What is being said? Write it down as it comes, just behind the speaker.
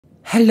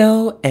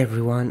Hello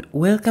everyone,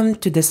 welcome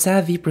to the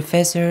Savvy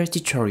Professor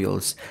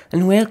tutorials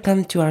and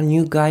welcome to our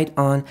new guide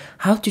on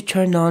how to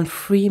turn on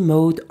free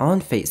mode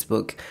on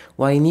Facebook.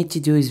 What you need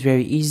to do is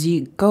very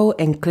easy, go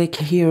and click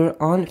here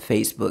on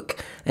Facebook,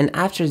 and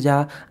after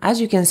that, as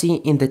you can see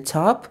in the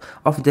top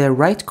of the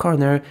right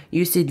corner,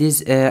 you see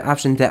this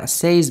option that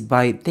says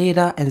buy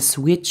data and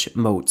switch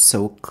mode.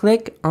 So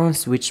click on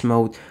switch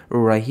mode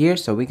right here.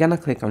 So we're gonna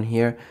click on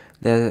here,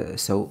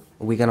 so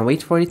we're gonna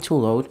wait for it to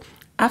load.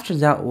 After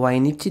that, what I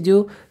need to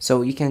do,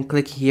 so you can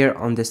click here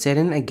on the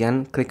setting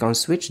again, click on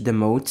switch the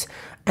modes,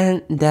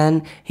 and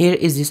then here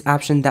is this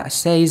option that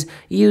says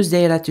use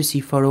data to see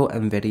photo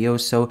and video.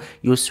 So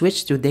you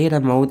switch to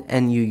data mode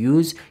and you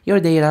use your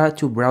data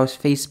to browse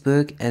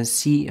Facebook and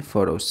see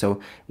photos.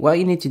 So what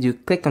you need to do,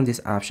 click on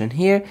this option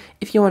here.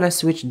 If you want to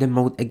switch the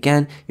mode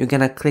again, you're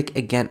gonna click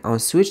again on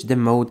switch the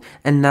mode,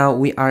 and now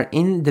we are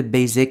in the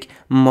basic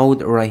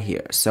mode right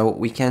here. So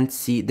we can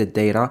see the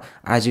data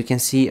as you can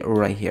see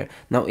right here.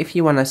 Now if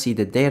you want to see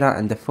the data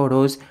and the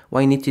photos,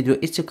 what you need to do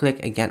is to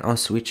click again on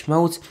switch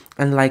modes,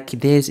 and like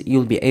this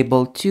you'll be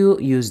able to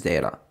use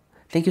data.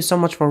 Thank you so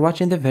much for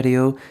watching the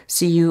video.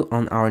 See you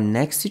on our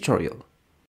next tutorial.